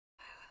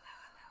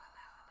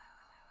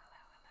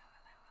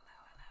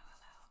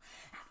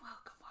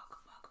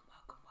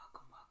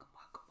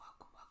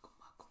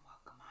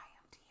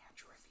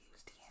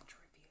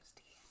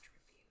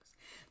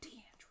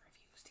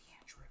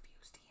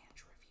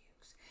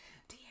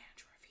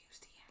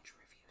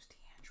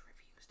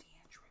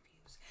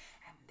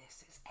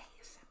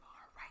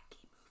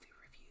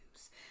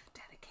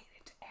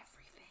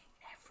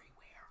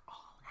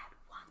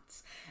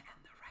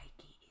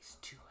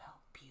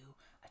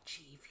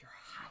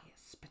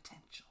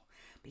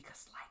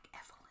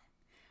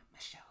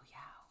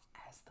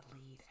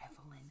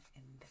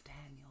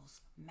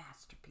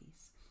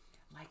masterpiece.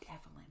 Like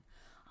Evelyn,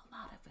 a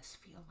lot of us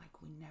feel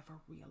like we never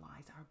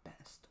realize our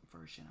best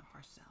version of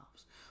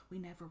ourselves. We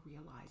never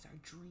realize our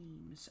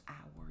dreams,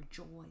 our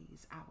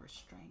joys, our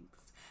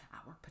strengths,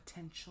 our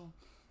potential.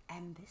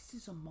 And this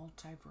is a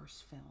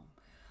multiverse film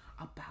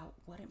about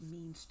what it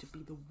means to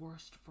be the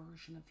worst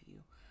version of you,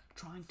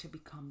 trying to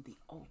become the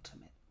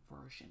ultimate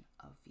version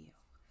of you.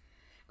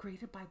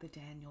 Created by the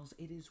Daniels,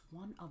 it is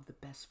one of the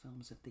best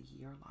films of the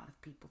year. A lot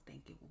of people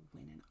think it will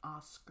win an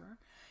Oscar.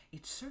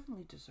 It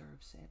certainly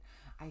deserves it.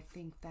 I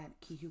think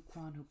that Ki Hu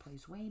Kwan, who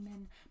plays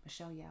Wayman,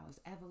 Michelle Yeoh as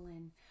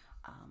Evelyn,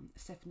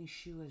 Stephanie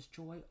Hsu as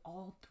Joy,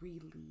 all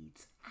three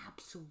leads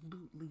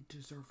absolutely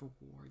deserve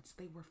awards.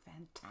 They were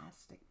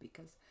fantastic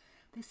because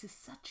this is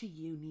such a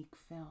unique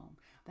film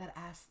that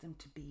asks them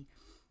to be,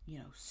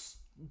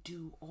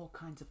 do all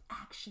kinds of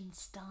action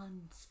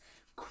stunts,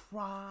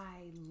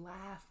 cry,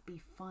 laugh,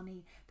 be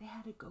funny. They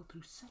had to go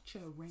through such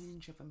a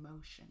range of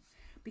emotion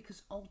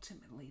because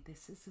ultimately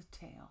this is a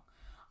tale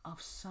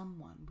of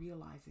someone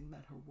realizing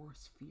that her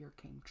worst fear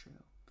came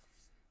true.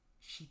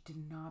 She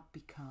did not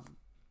become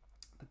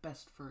the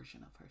best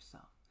version of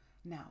herself.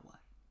 Now what?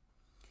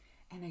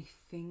 And I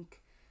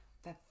think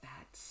that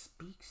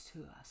speaks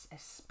to us,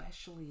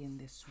 especially in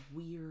this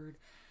weird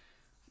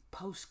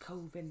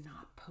post-COVID,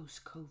 not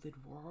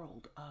post-COVID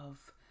world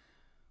of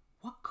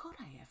what could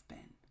I have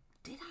been?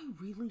 Did I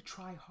really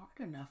try hard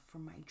enough for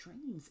my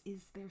dreams?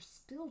 Is there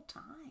still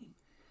time?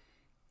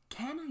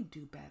 Can I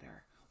do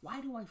better?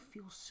 Why do I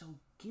feel so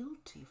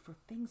guilty for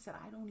things that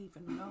I don't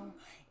even know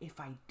if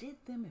I did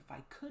them, if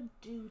I could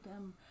do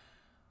them?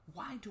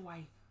 Why do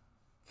I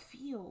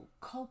feel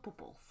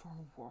culpable for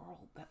a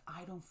world that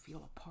I don't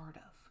feel a part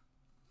of?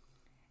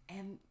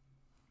 And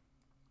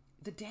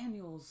the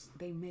Daniels,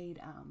 they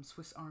made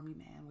Swiss Army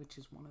Man, which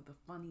is one of the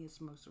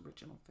funniest, most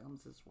original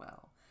films as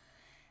well.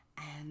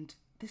 And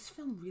this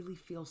film really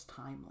feels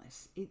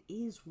timeless. It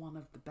is one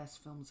of the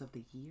best films of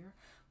the year,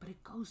 but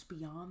it goes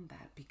beyond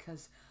that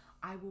because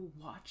I will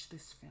watch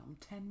this film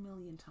 10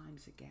 million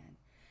times again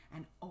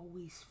and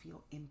always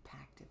feel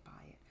impacted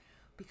by it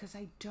because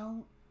I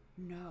don't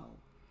know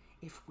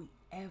if we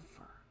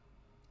ever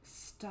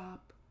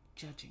stop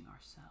judging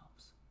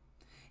ourselves.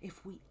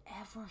 If we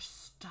ever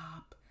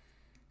stop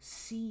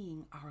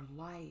seeing our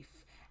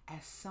life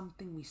as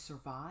something we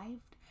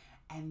survived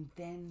and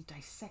then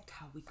dissect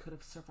how we could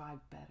have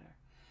survived better,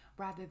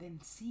 rather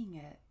than seeing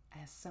it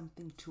as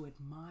something to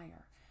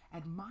admire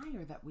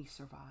that we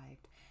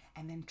survived,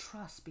 and then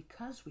trust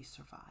because we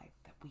survived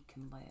that we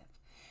can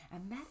live.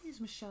 And that is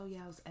Michelle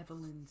Yeoh's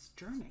Evelyn's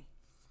journey.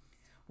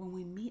 When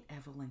we meet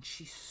Evelyn,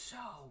 she's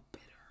so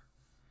bitter.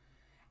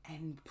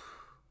 And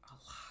a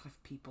lot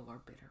of people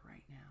are bitter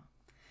right now.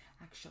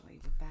 Actually,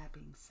 with that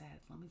being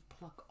said, let me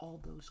pluck all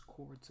those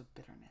cords of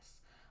bitterness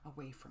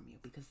away from you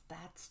because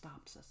that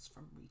stops us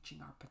from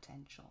reaching our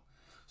potential.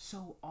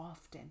 So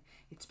often,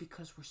 it's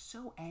because we're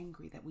so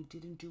angry that we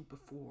didn't do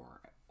before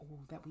or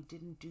that we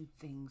didn't do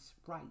things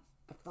right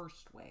the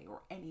first way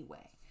or any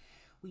way.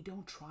 We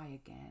don't try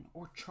again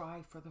or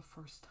try for the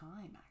first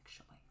time,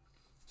 actually.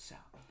 So,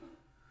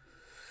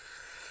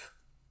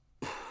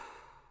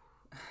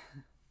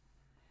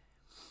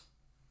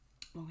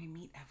 when we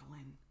meet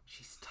Evelyn,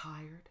 she's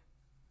tired.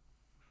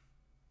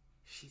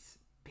 She's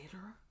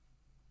bitter.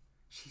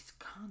 She's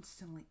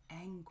constantly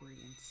angry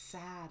and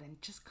sad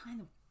and just kind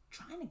of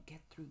trying to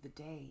get through the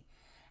day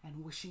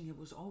and wishing it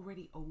was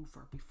already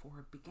over before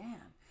it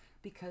began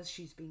because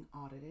she's being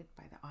audited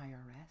by the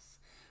IRS.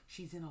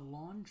 She's in a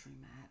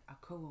laundromat, a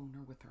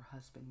co-owner with her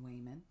husband,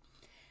 Wayman,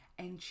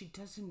 and she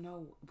doesn't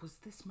know, was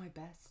this my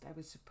best? I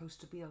was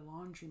supposed to be a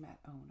laundromat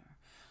owner,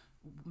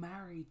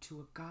 married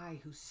to a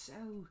guy who's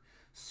so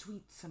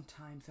sweet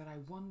sometimes that I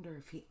wonder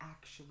if he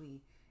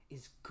actually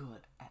is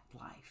good at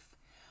life.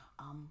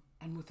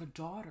 And with a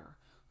daughter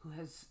who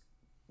has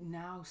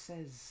now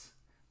says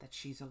that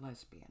she's a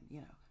lesbian,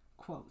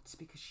 quotes,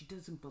 because she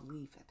doesn't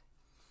believe it.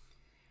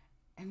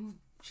 And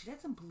she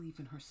doesn't believe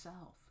in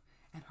herself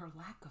and her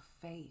lack of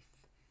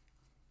faith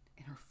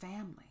in her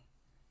family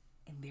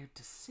and their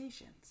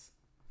decisions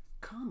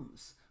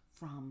comes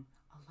from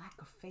a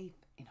lack of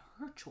faith in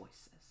her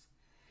choices.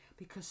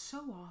 Because so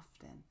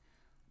often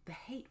the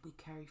hate we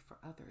carry for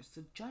others,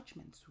 the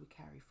judgments we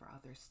carry for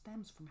others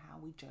stems from how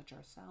we judge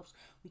ourselves.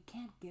 We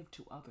can't give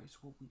to others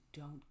what we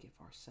don't give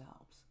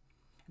ourselves.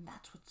 And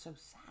that's what's so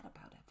sad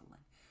about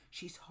Evelyn.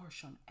 She's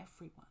harsh on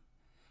everyone.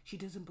 She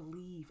doesn't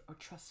believe or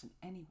trust in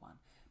anyone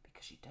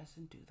because she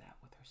doesn't do that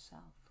with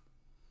herself.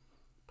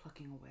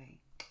 Plucking away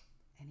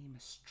any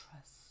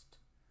mistrust.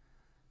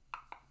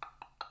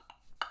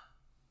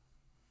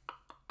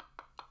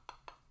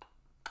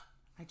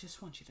 I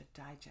just want you to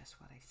digest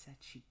what I said.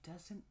 She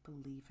doesn't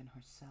believe in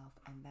herself,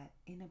 and that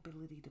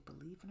inability to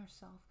believe in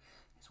herself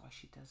is why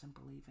she doesn't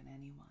believe in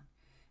anyone.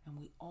 And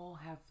we all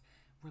have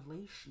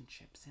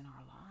relationships in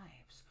our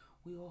lives.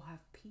 We all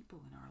have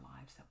people in our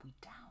lives that we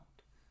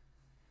doubt,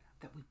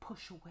 that we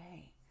push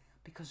away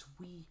because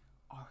we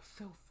are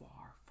so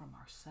far from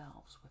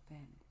ourselves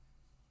within.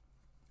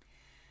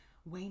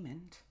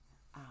 Waymond,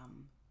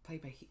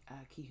 played by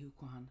Ki Hu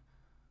Kwan,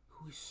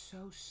 who is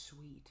so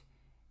sweet,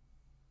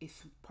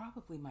 is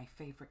probably my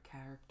favorite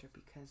character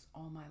because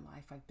all my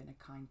life I've been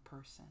a kind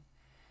person.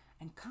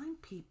 And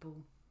kind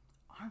people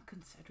aren't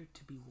considered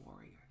to be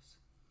warriors.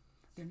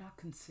 They're not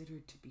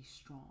considered to be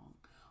strong.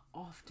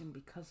 Often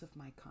because of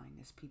my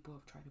kindness, people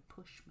have tried to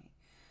push me,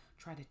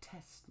 try to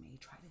test me,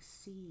 try to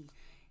see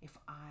if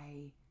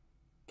I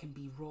can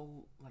be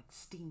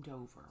steamed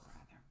over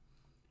rather.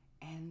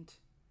 And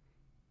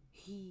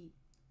he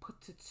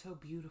puts it so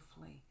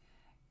beautifully.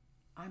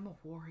 I'm a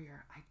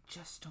warrior. I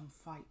just don't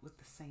fight with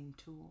the same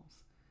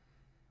tools.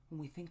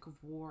 When we think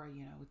of war,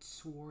 it's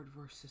sword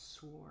versus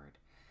sword.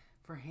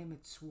 For him,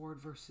 it's sword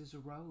versus a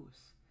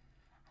rose.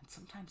 And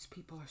sometimes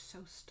people are so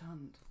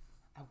stunned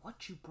at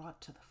what you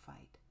brought to the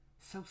fight,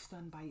 so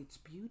stunned by its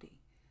beauty,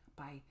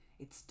 by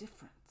its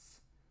difference,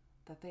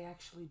 that they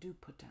actually do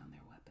put down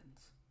their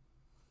weapons.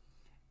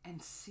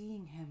 And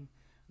seeing him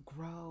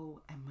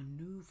grow and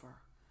maneuver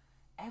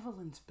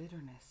Evelyn's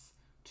bitterness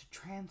to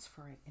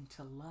transfer it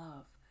into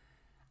love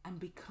and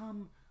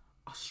become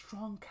a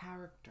strong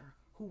character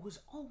who was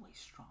always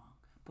strong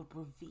but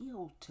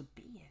revealed to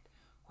be it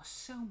was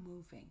so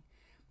moving,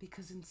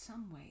 because in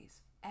some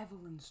ways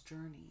Evelyn's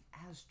journey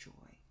as Joy,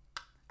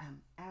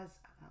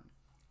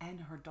 and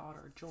her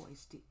daughter Joy,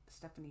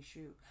 Stephanie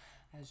Shu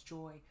as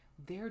Joy,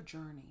 their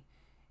journey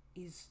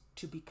is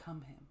to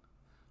become him,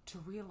 to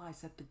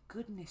realize that the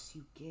goodness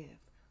you give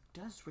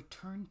does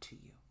return to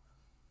you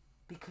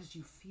because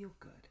you feel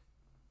good,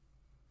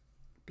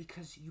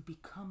 because you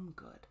become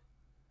good.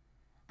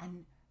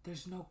 And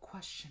there's no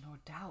question or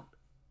doubt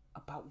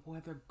about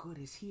whether good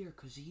is here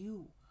because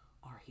you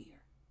are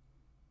here.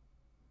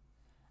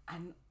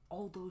 And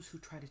all those who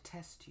try to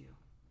test you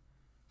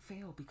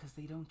fail because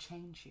they don't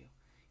change you.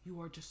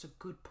 You are just a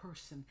good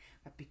person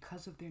that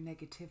because of their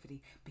negativity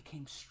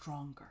became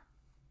stronger.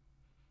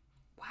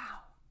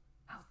 Wow,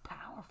 how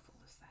powerful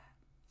is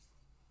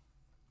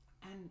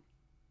that? And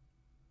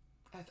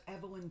as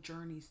Evelyn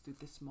journeys through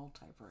this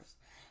multiverse,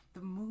 the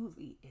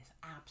movie is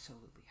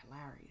absolutely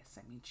hilarious.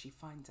 I mean, she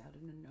finds out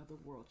in another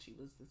world she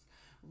was this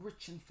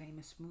rich and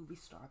famous movie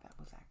star that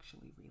was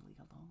actually really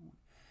alone.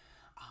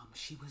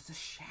 She was a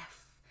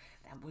chef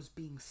that was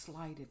being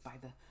slighted by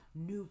the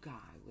new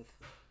guy with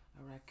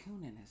a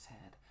raccoon in his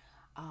head.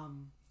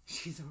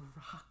 She's a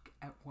rock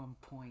at one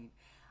point.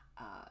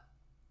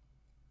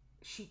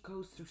 She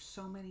goes through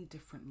so many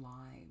different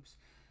lives.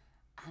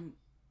 And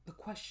the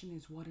question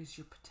is, what is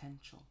your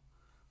potential?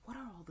 What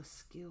are all the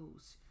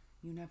skills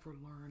you never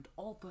learned?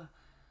 All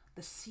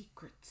the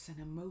secrets and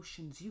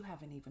emotions you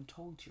haven't even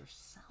told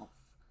yourself?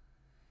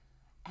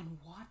 And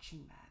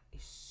watching that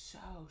is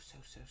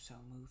so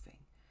moving.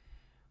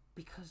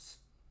 Because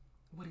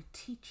what it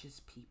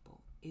teaches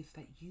people is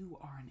that you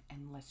are an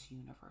endless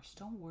universe.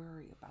 Don't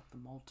worry about the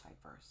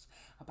multiverse,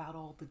 about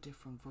all the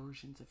different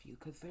versions of you,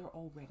 because they're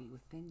already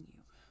within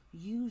you.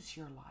 Use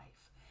your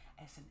life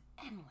as an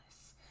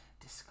endless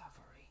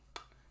discovery,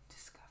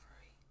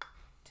 discovery,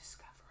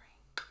 discovery,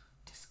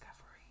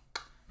 discovery,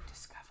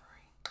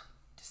 discovery,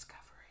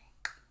 discovery,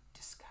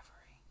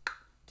 discovery,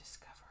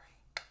 discovery,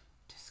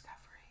 discovery.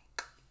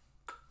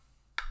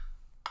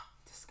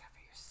 Discover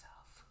yourself.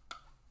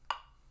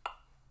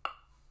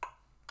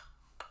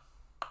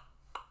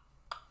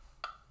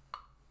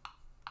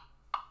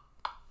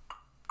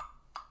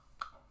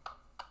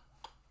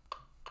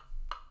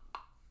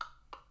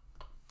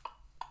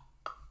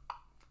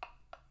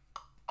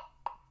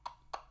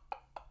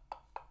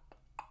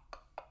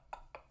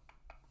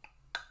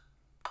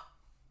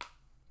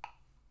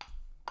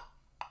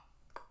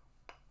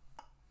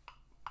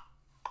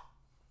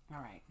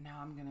 Alright, now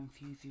I'm going to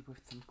infuse you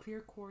with some clear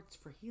quartz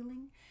for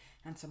healing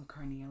and some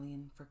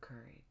carnelian for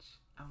courage.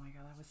 Oh my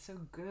god, that was so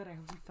good. I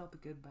hope you felt the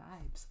good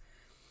vibes.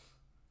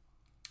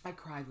 I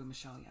cried with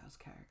Michelle Yeoh's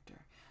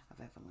character of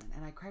Evelyn,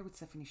 and I cried with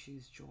Stephanie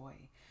Shu's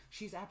Joy.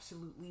 She's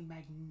absolutely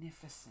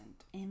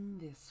magnificent in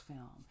this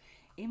film,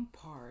 in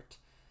part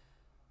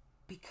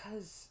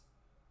because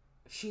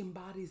she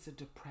embodies a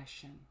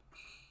depression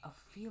of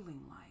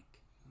feeling like,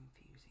 I'm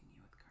infusing you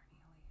with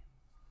carnelian,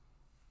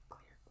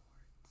 clear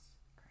quartz,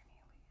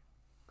 carnelian,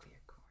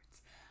 clear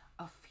quartz,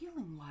 of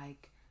feeling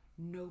like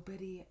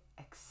nobody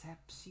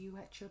accepts you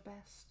at your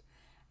best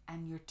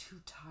and you're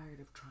too tired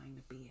of trying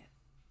to be it.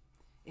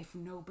 If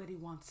nobody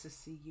wants to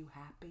see you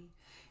happy,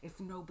 if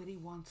nobody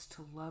wants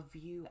to love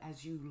you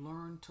as you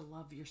learn to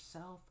love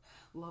yourself,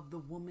 love the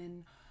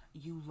woman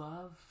you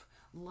love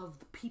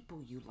the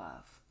people you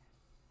love,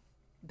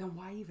 then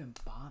why even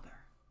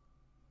bother?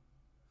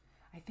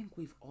 I think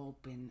we've all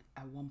been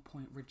at one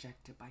point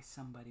rejected by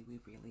somebody we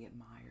really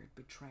admired,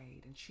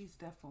 betrayed, and she's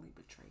definitely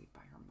betrayed by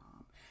her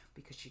mom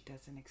because she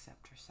doesn't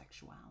accept her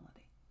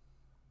sexuality.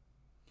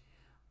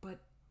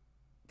 But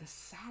the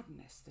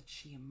sadness that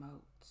she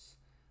emotes,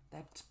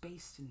 that's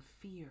based in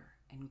fear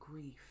and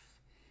grief.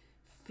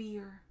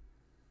 Fear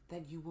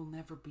that you will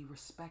never be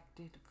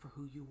respected for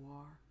who you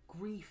are.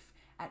 Grief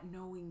at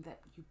knowing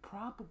that you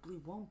probably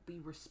won't be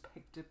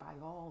respected by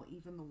all,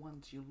 even the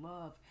ones you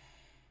love.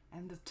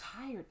 And the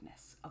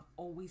tiredness of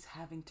always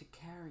having to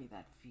carry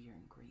that fear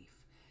and grief.